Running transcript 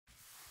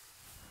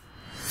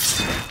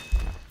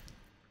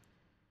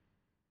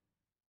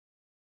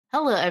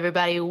Hello,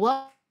 everybody.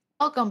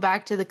 Welcome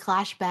back to the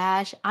Clash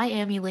Bash. I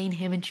am Elaine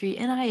Hammontree,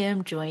 and I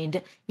am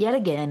joined yet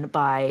again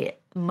by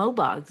Mo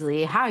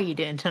Bogsley. How are you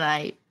doing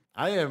tonight?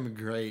 I am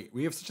great.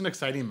 We have such an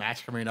exciting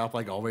match coming up,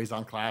 like always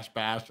on Clash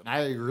Bash, and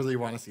I really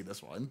want to see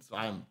this one. So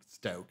I'm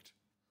stoked.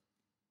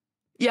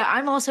 Yeah,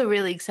 I'm also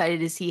really excited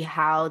to see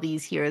how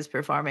these heroes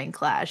perform in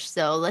Clash.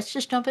 So let's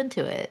just jump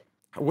into it.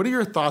 What are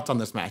your thoughts on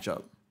this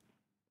matchup?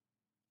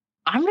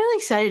 I'm really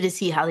excited to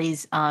see how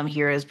these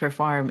heroes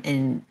perform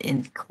in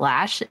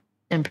Clash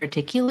in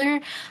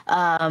particular.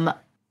 Um,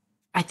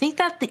 I think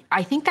that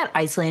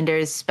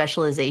Icelander's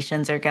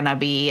specializations are gonna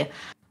be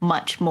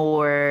much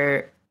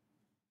more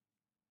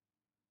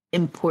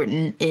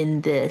important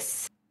in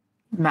this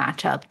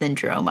matchup than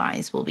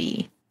Dromai's will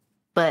be.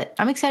 But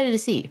I'm excited to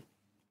see.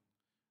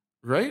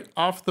 Right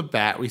off the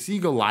bat, we see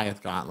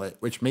Goliath Gauntlet,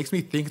 which makes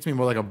me think it's gonna be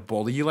more like a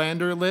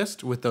Iyslander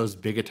list with those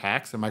big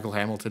attacks that Michael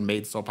Hamilton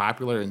made so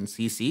popular in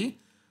CC.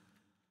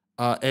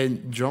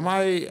 And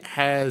Dromai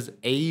has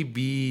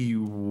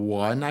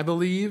AB1, I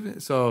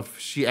believe. So if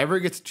she ever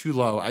gets too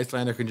low,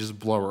 Iyslander can just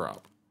blow her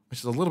up, which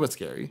is a little bit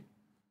scary.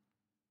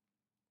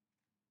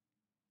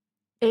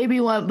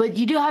 AB1, but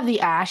you do have the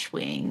Ash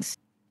Wings.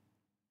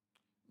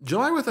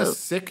 Dromai with a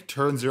sick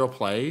turn 0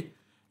 play,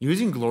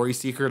 using Glory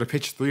Seeker to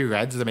pitch 3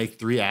 reds to make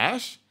 3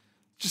 Ash,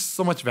 just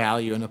so much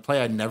value and a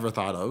play I never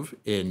thought of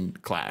in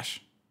Clash.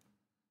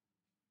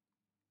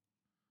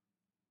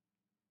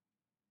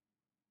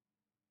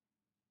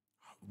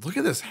 Look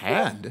at this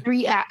hand.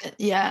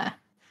 Yeah.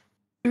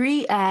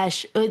 3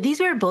 Ash. These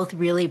are both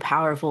really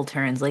powerful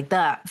turns. Like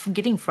that,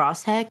 getting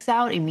Frost Hex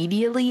out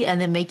immediately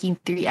and then making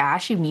 3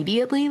 Ash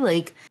immediately.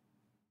 Like,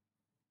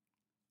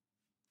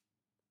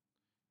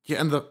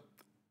 Yeah, and the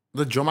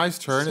Dromai's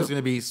turn is going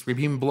to be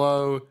Sweeping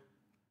Blow,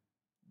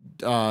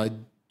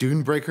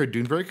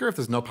 Dunebreaker, if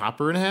there's no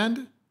popper in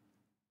hand.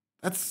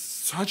 That's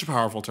such a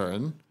powerful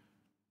turn.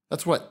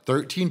 That's what,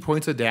 13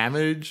 points of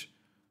damage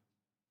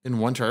in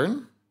one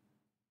turn?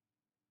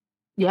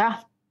 yeah.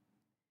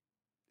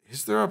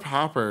 Is there a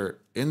popper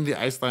in the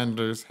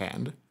Icelander's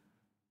hand?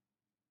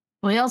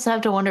 We also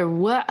have to wonder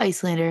what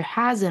Iyslander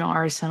has in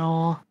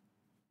Arsenal.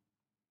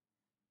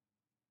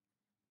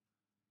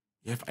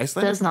 Yeah, if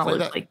Iyslander Does can not play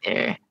look that, like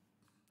there.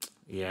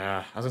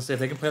 yeah, I was gonna say if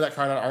they can play that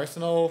card on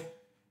Arsenal,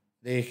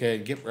 they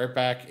could get right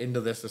back into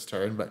this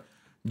turn. But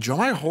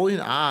Joy holding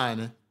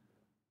on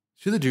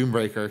to the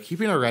Doombreaker,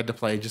 keeping a red to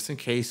play just in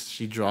case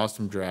she draws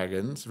some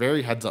dragons.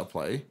 Very heads up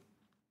play.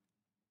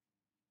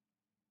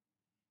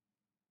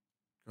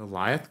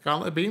 Goliath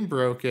Gauntlet being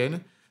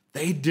broken.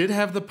 They did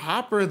have the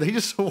popper. They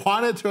just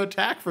wanted to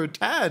attack for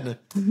 10.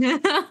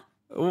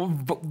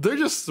 They're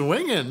just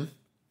swinging.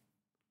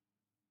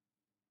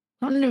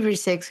 On number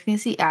 6, we can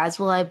see As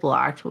Will I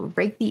Blocked. We'll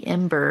break the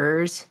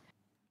Embers.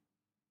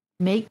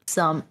 Make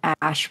some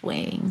Ash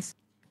Wings.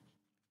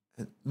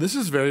 This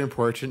is very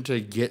important to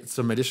get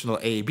some additional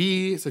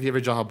AB. So if you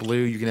ever draw a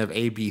blue, you can have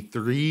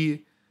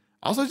AB3.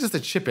 Also, just a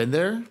chip in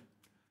there.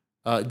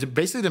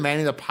 Basically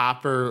demanding a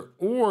popper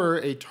or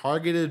a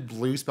targeted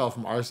blue spell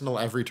from Arsenal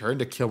every turn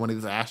to kill one of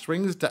these Ash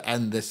Wings to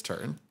end this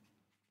turn.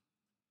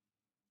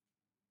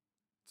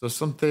 So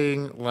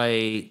something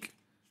like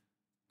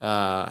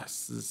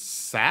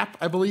Sap,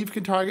 I believe,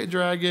 can target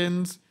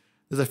dragons.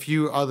 There's a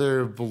few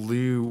other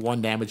blue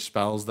 1 damage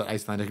spells that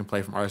Iyslander can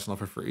play from Arsenal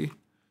for free.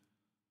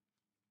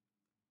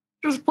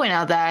 Just point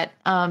out that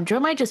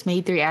Dromai just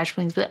made 3 Ash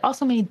Wings, but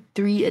also made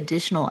 3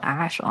 additional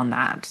Ash on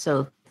that.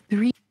 So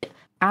 3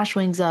 Ash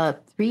Wings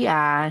up, 3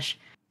 Ash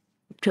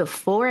to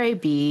 4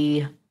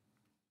 AB.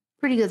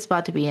 Pretty good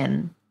spot to be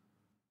in.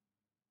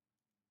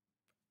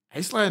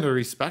 Iyslander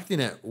respecting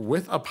it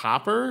with a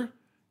popper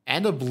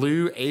and a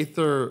blue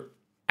Aether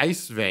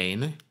Ice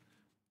Vein,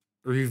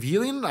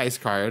 revealing an ice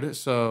card.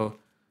 So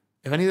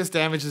if any of this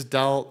damage is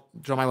dealt,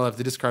 Dromai will have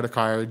to discard a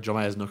card.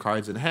 Dromai has no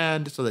cards in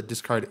hand, so that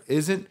discard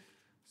isn't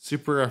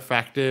super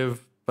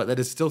effective, but that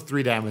is still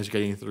 3 damage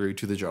getting through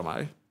to the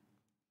Dromai.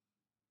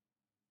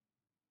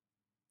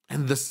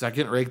 And the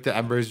second rake the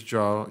Embers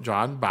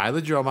drawn by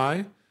the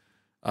Dromai,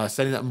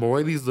 setting up more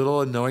of these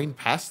little annoying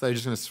pests that are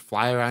just going to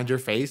fly around your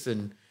face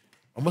and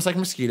almost like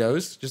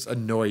mosquitoes, just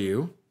annoy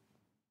you.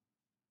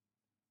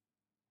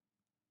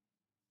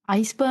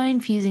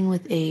 Icebind fusing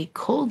with a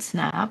Cold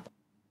Snap.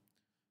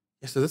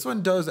 Yeah, so this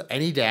one does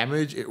any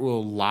damage. It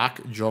will lock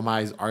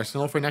Dromai's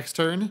Arsenal for next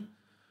turn,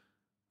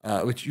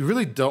 which you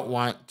really don't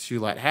want to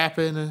let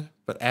happen.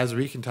 But as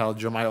we can tell,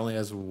 Dromai only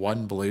has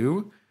 1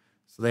 blue,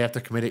 so they have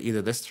to commit it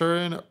either this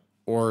turn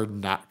or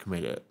not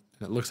commit it.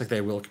 And it looks like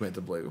they will commit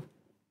the blue.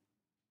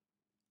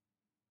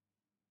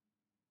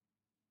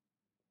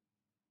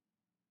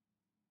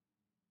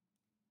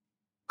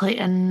 Play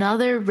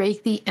another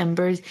Rake the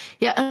Embers.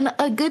 Yeah, and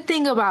a good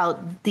thing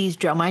about these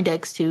Dromai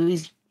decks too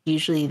is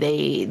usually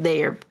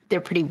they're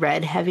pretty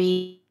red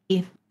heavy.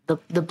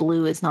 The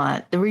blue is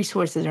not, the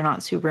resources are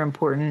not super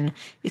important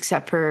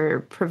except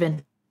for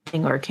preventing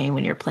Arcane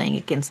when you're playing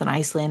against an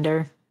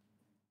Iyslander.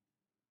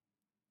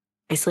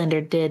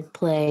 Iyslander did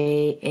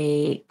play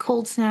a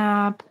Cold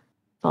Snap,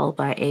 followed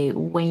by a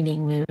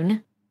Waning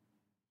Moon.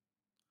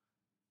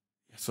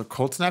 So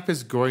Cold Snap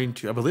is going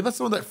to, I believe that's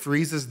the one that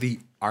freezes the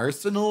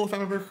Arsenal, if I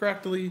remember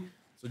correctly.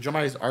 So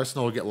Dromai's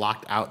Arsenal will get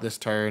locked out this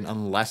turn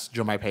unless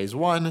Dromai pays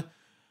 1.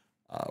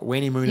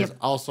 Waning Moon is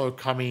also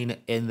coming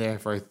in there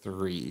for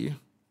 3.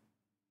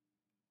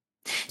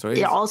 So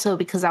it also,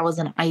 because that was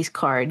an ice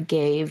card,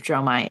 gave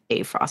Dromai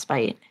a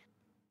Frostbite.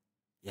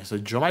 Yeah, so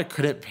Dromai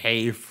couldn't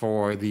pay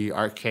for the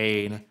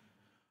Arcane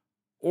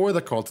or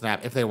the Cold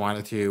Snap if they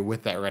wanted to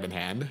with that red in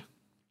hand.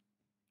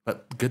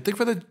 But good thing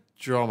for the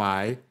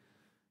Dromai,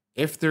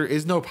 if there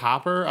is no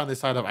popper on the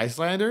side of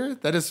Iyslander,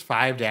 that is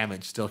 5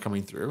 damage still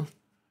coming through.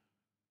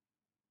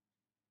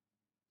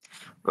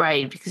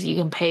 Right, because you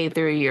can pay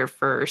through your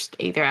first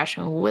Aether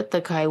Ashen with the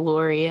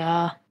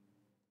Kyloria,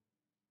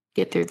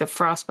 get through the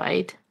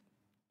Frostbite,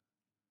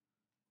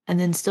 and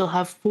then still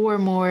have 4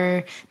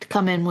 more to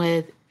come in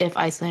with if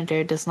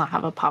Iyslander does not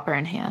have a popper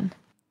in hand.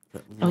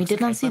 And we did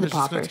not see the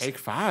poppers. Take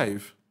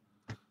 5.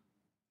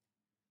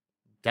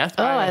 Death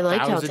by I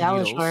liked how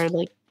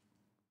Talishar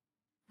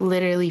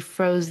literally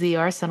froze the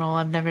arsenal.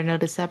 I've never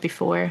noticed that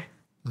before.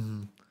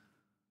 Mm-hmm.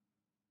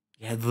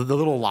 Yeah, the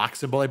little lock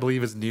symbol I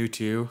believe is new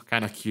too.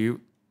 Kind of cute.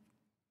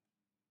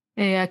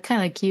 Yeah,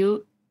 kind of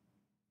cute.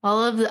 I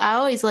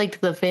always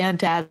liked the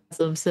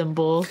Phantasm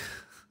symbol.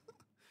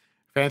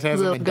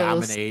 Phantasm and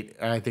Dominate,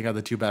 I think, are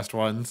the 2 best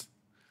ones.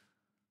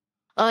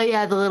 Oh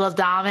yeah, the little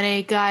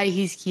Dominate guy,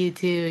 he's cute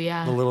too.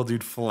 Yeah, the little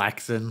dude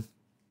flexing.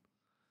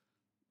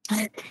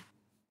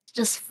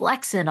 Just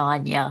flexing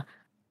on you.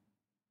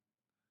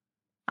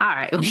 All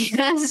right,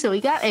 so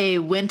we got a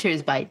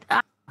Winter's Bite.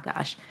 Oh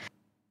gosh.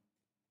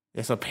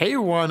 Yeah, so pay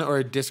 1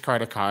 or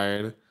discard a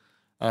card.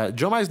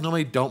 Dromais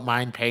normally don't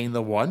mind paying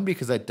the 1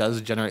 because that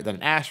does generate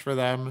an Ash for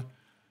them.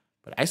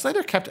 But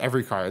Iyslander kept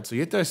every card, so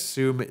you have to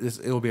assume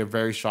it will be a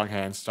very strong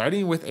hand.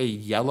 Starting with a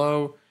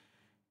yellow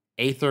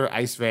Aether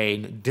Ice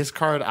Vein,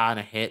 discard on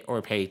a hit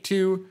or pay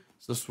 2.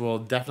 So this will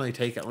definitely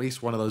take at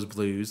least one of those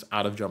blues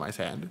out of Dromai's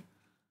hand.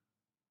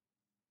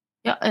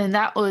 Yeah, and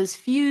that was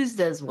fused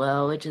as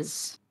well, which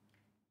is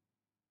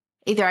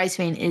Aether Ice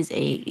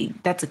Vein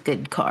that's a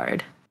good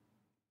card.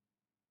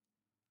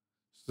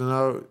 So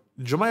now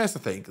Dromai has to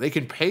think. They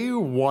can pay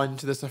 1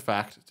 to this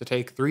effect to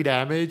take 3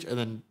 damage and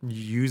then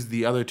use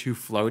the other 2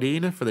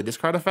 floating for the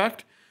discard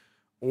effect.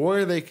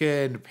 Or they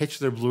can pitch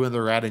their blue and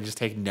the red and just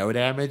take no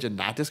damage and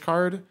not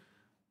discard.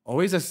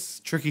 Always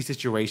a tricky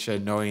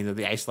situation knowing that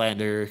the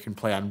Iyslander can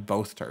play on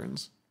both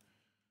turns.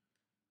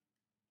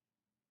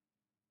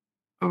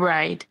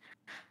 Right.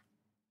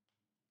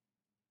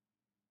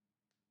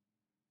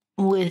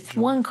 With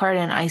 1 card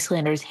in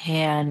Iyslander's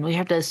hand, we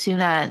have to assume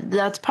that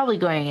that's probably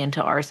going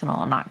into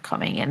Arsenal and not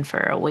coming in for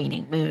a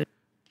Waning Moon.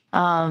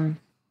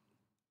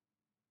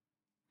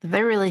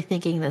 They're really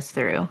thinking this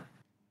through.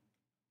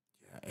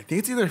 Yeah, I think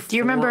it's either 4 Do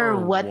you remember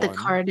what 1. the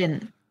card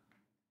in?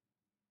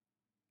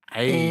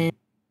 I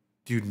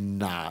do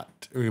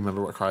not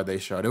remember what card they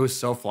showed. It was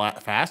so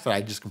fast that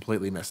I just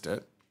completely missed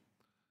it.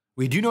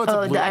 We do know it's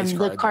a blue ice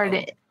card. The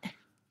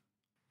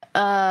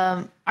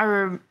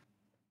card.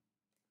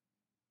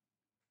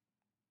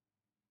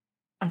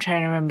 I'm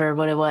trying to remember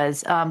what it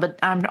was, but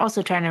I'm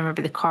also trying to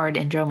remember the card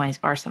in Dromai's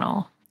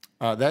Arsenal.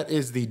 That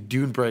is the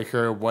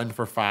Dunebreaker 1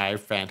 for 5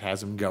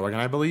 Phantasm GoAgain,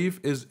 I believe,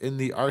 is in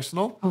the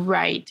Arsenal.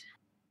 Right.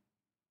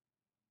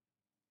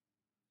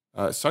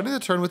 Starting the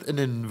turn with an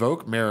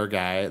Invoke Mirror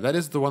guy. That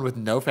is the one with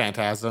no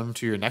Phantasm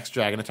to your next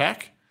dragon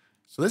attack.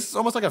 So this is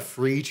almost like a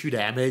free 2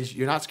 damage.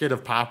 You're not scared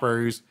of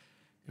poppers.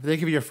 If they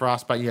give you a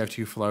Frostbite, you have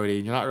 2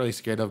 floating. You're not really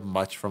scared of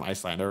much from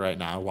Iyslander right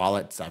now, while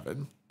at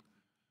 7.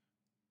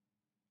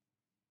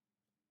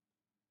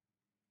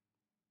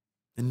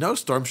 And no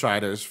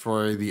Stormshiders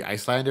for the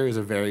Iyslander is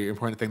a very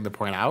important thing to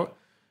point out.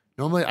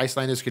 Normally,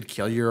 Icelanders could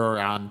kill you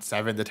around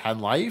 7 to 10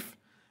 life,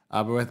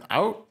 but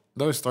without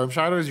those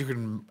Stormshiders, you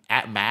can,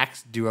 at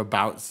max, do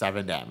about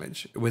 7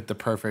 damage with the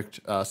perfect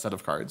set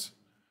of cards.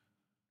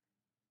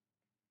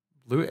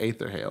 Blue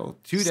Aether Hail,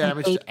 2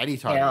 damage to any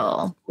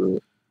target.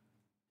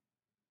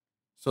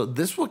 So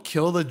this will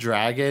kill the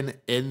dragon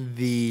in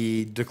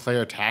the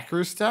Declare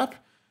Attacker step,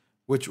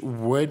 which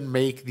would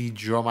make the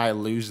Dromai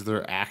lose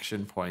their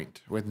action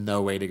point with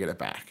no way to get it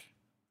back.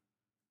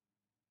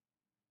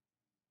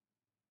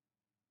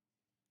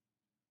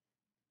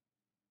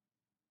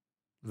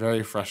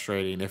 Very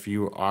frustrating if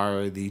you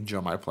are the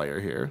Dromai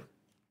player here.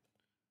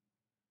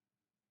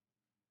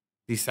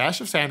 The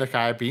Sash of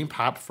Sandakai being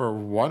popped for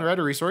 1 red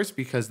resource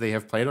because they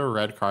have played a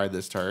red card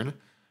this turn,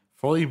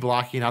 fully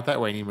blocking out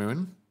that Waning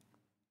Moon.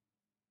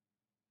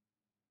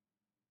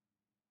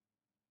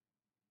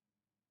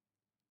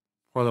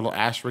 Poor little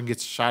Ashwin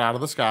gets shot out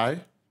of the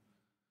sky.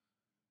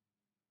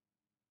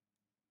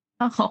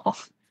 Oh.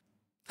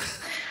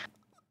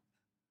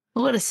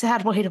 What a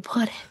sad way to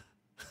put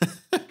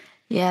it.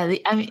 Yeah,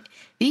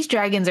 these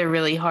dragons are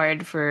really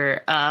hard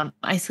for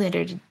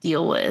Iyslander to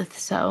deal with,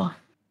 so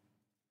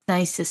it's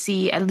nice to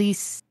see at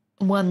least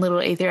 1 little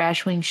Aether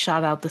Ashwing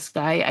shot out the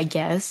sky, I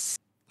guess.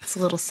 It's a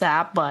little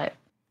sap, but...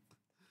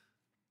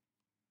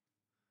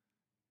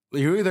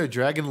 You're either a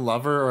dragon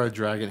lover or a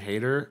dragon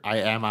hater. I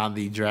am on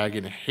the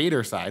dragon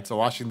hater side, so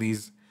watching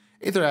these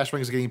Aether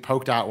Ashwings getting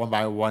poked out one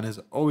by one is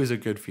always a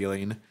good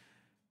feeling.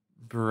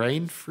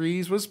 Brain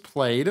Freeze was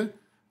played.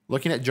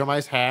 Looking at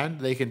Dromai's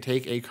hand, they can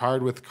take a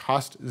card with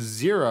cost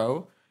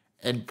 0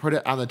 and put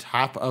it on the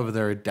top of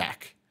their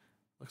deck.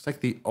 Looks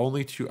like the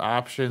only two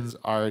options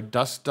are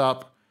Dust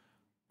Up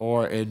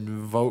or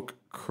Invoke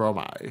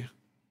Chromai.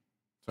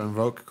 So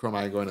Invoke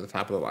Chromai going to the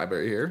top of the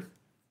library here.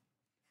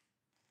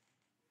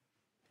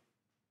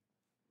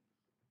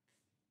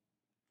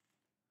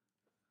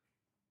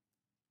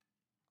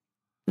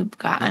 We've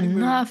got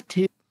enough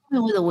to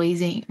with a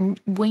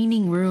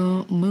waning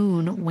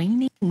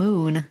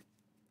moon.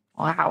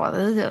 Wow,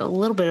 that is a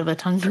little bit of a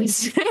tongue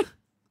twister.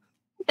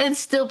 And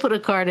still put a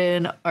card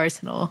in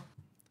Arsenal.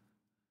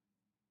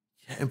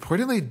 Yeah,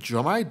 importantly,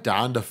 Dromai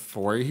down to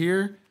 4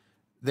 here.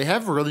 They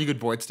have really good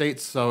board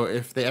states, so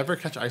if they ever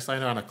catch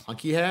Iyslander on a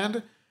clunky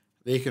hand,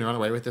 they can run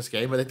away with this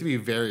game, but they have to be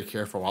very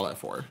careful while at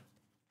 4.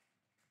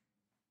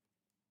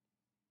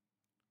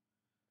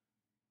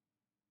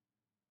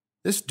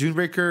 This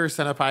Dunebreaker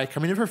Senpai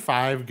coming in for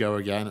 5, go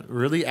again.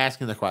 Really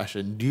asking the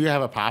question, do you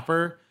have a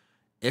popper?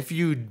 If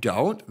you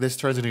don't, this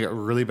turn's going to get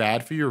really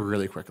bad for you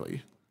really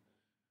quickly.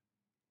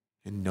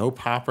 And no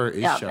popper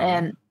is shown.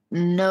 And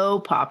no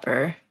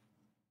popper.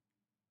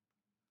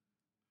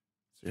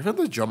 So if you're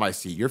the Dromai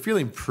seat, you're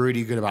feeling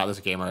pretty good about this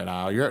game right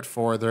now. You're at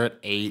 4, they're at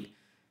 8.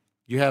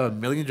 You have a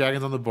million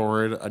dragons on the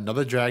board,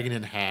 another dragon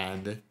in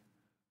hand.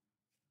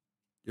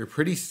 You're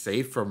pretty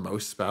safe for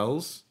most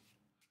spells.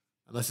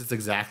 Unless it's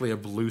exactly a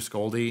blue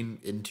Scolding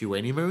into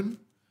Waning Moon.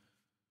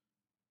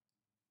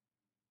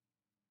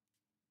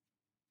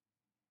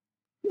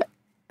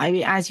 I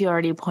mean, as you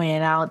already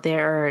pointed out,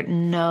 there are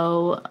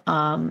no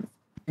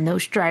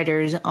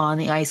Striders on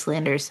the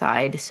Iyslander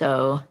side,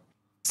 so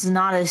it's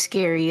not as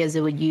scary as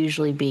it would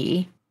usually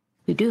be.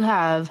 We do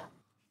have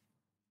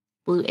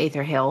blue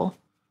Aether Hill.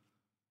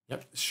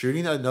 Yep,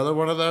 shooting another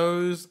one of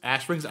those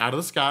Ashwings out of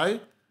the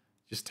sky,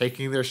 just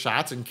taking their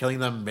shots and killing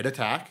them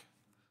mid-attack.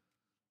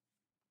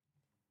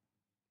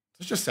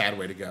 It's just a sad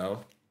way to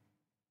go.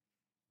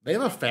 They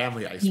have a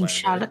family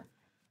Iyslander.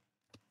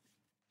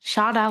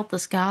 Shot out the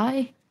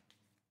sky?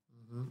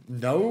 Mm-hmm.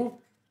 No.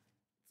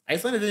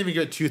 Iyslander didn't even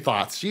get 2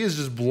 thoughts. She is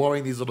just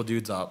blowing these little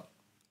dudes up.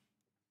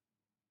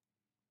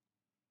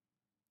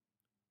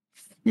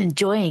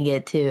 Enjoying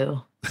it,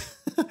 too.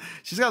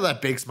 She's got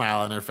that big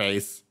smile on her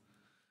face.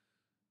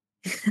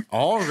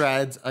 All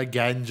reds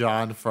again,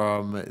 John,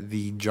 from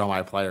the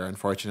Dromai player,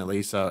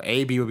 unfortunately. So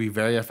AB will be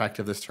very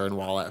effective this turn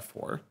while at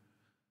 4.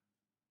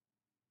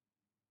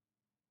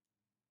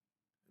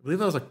 I believe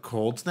that was a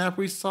Cold Snap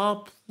we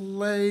saw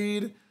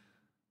played.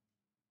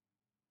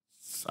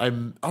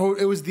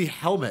 It was the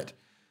helmet.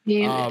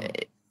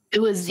 It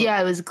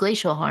was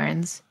Glacial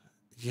Horns.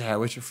 Yeah,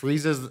 which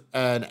freezes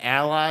an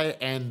ally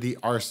and the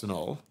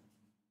Arsenal.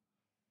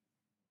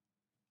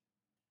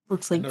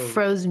 Looks like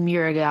Frozen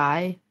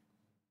Muragai.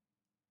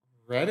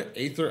 Red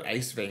Aether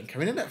Ice Vein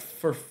coming in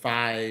for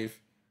 5.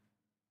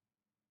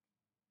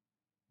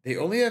 They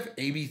only have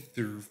AB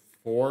through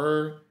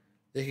 4.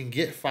 They can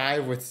get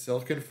 5 with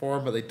Silken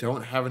form, but they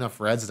don't have enough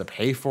reds to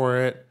pay for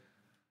it.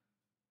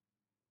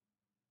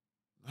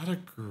 Not a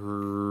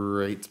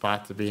great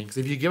spot to be in, because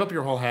if you give up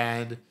your whole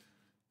hand,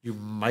 you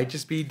might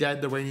just be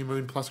dead the Waning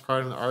Moon plus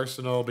card in the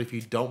Arsenal, but if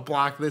you don't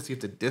block this, you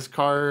have to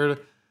discard,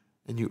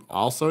 and you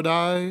also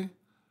die.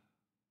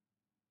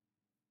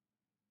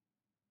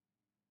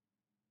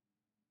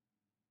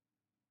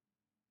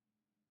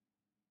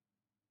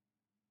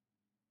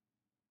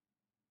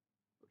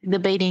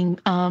 Debating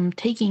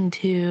taking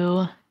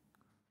 2.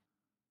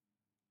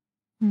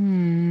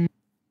 It's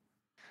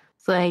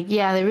like,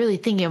 yeah, they're really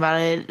thinking about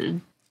it.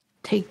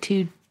 Take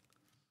 2.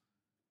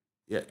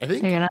 Yeah, I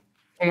think they're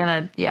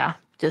gonna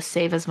just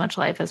save as much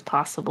life as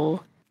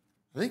possible.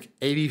 I think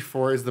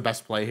 84 is the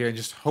best play here, and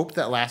just hope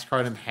that last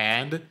card in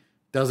hand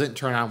doesn't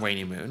turn on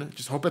Waning Moon.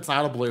 Just hope it's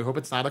not a blue. Hope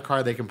it's not a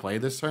card they can play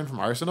this turn from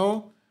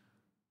Arsenal.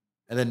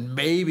 And then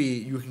maybe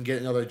you can get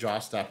another draw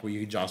step where you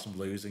can draw some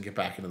blues and get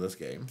back into this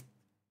game.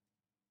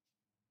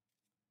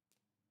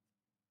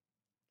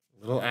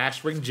 Little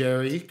Ashwing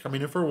Jerry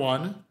coming in for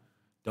 1.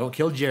 Don't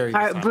kill Jerry.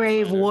 All right,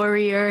 Brave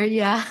Warrior,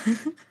 yeah.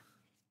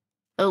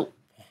 Oh.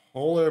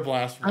 Polar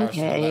Blast from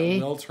Arsenal.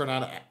 That will turn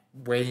on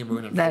Waning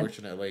Moon,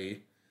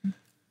 unfortunately.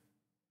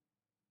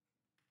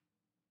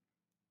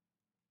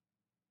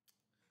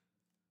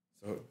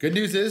 So good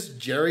news is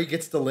Jerry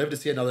gets to live to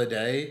see another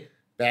day.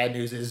 Bad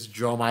news is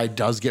Dromai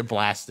does get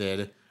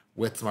blasted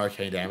with some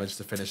arcane damage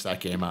to finish that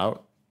game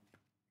out.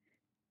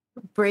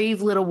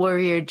 Brave little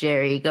warrior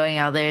Jerry going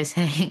out there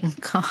saying,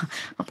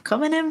 I'm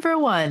coming in for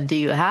 1. Do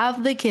you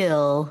have the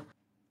kill?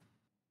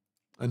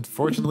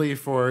 Unfortunately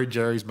for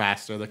Jerry's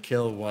master, the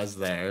kill was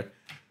there.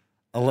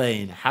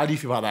 Elaine, how do you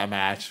feel about that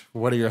match?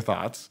 What are your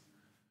thoughts?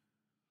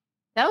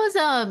 That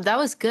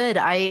was good.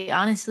 I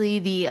honestly,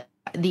 the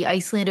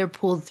Iyslander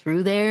pulled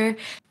through there.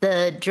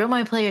 The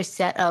Dromai player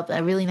set up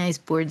a really nice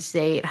board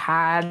state,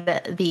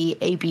 had the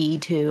AB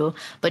too,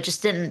 but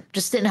just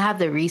didn't have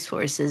the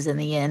resources in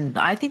the end.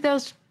 I think that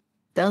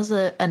was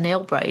a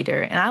nail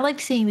biter, and I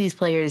like seeing these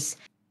players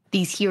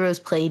these heroes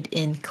played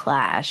in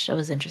Clash. That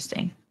was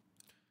interesting.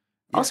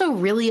 Yeah. Also,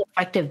 really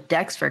effective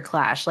decks for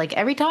Clash. Like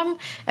every time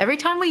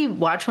we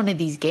watch one of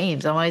these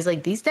games, I'm always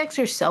like, these decks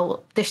are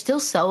they're still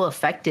so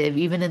effective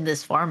even in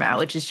this format,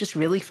 which is just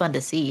really fun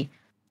to see.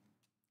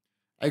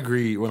 I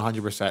agree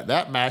 100%.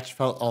 That match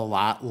felt a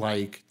lot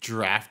like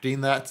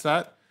drafting that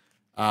set,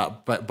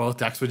 but both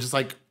decks were just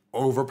like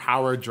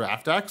overpowered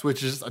draft decks,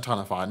 which is a ton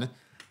of fun.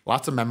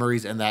 Lots of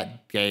memories in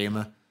that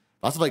game.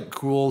 Lots of like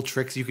cool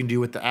tricks you can do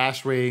with the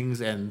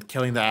Ashwings and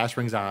killing the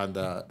Ashwings on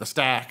the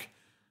stack.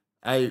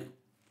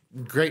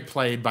 Great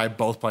played by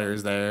both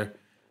players there.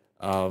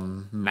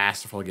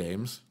 Masterful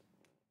games.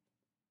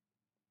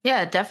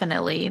 Yeah,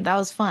 definitely. That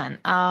was fun.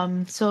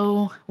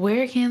 So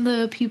where can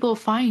the people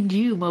find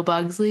you, Mo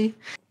Bogsley?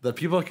 The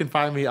people can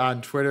find me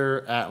on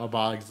Twitter at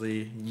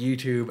Mabogsley,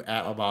 YouTube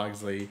at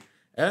Mabogsley,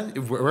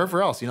 and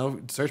wherever else.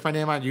 Search my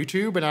name on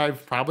YouTube, and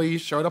I've probably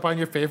showed up on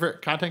your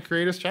favorite content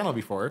creators channel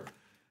before.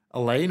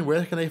 Elaine,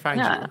 where can they find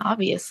you? Yeah,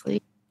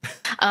 obviously.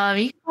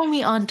 You can find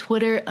me on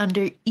Twitter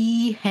under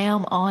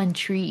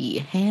ehamontree.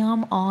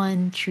 Ham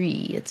on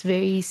tree. It's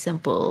very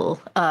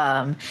simple.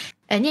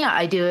 And yeah,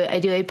 I do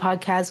a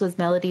podcast with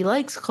Melody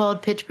Likes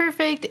called Pitch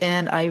Perfect,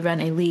 and I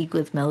run a league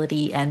with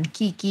Melody and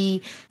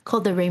Kiki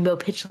called the Rainbow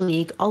Pitch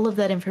League. All of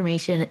that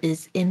information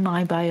is in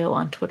my bio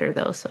on Twitter,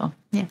 though. So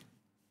yeah.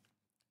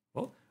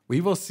 Well, we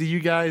will see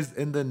you guys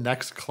in the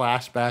next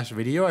Clash Bash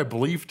video. I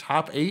believe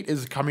top 8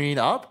 is coming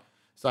up,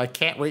 so I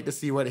can't wait to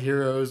see what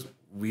heroes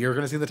we are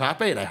going to see in the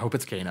top 8. I hope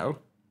it's Kano.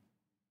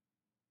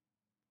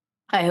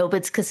 I hope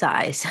it's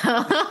Kasai. So.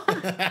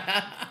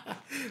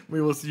 We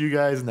will see you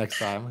guys next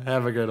time.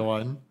 Have a good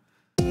one.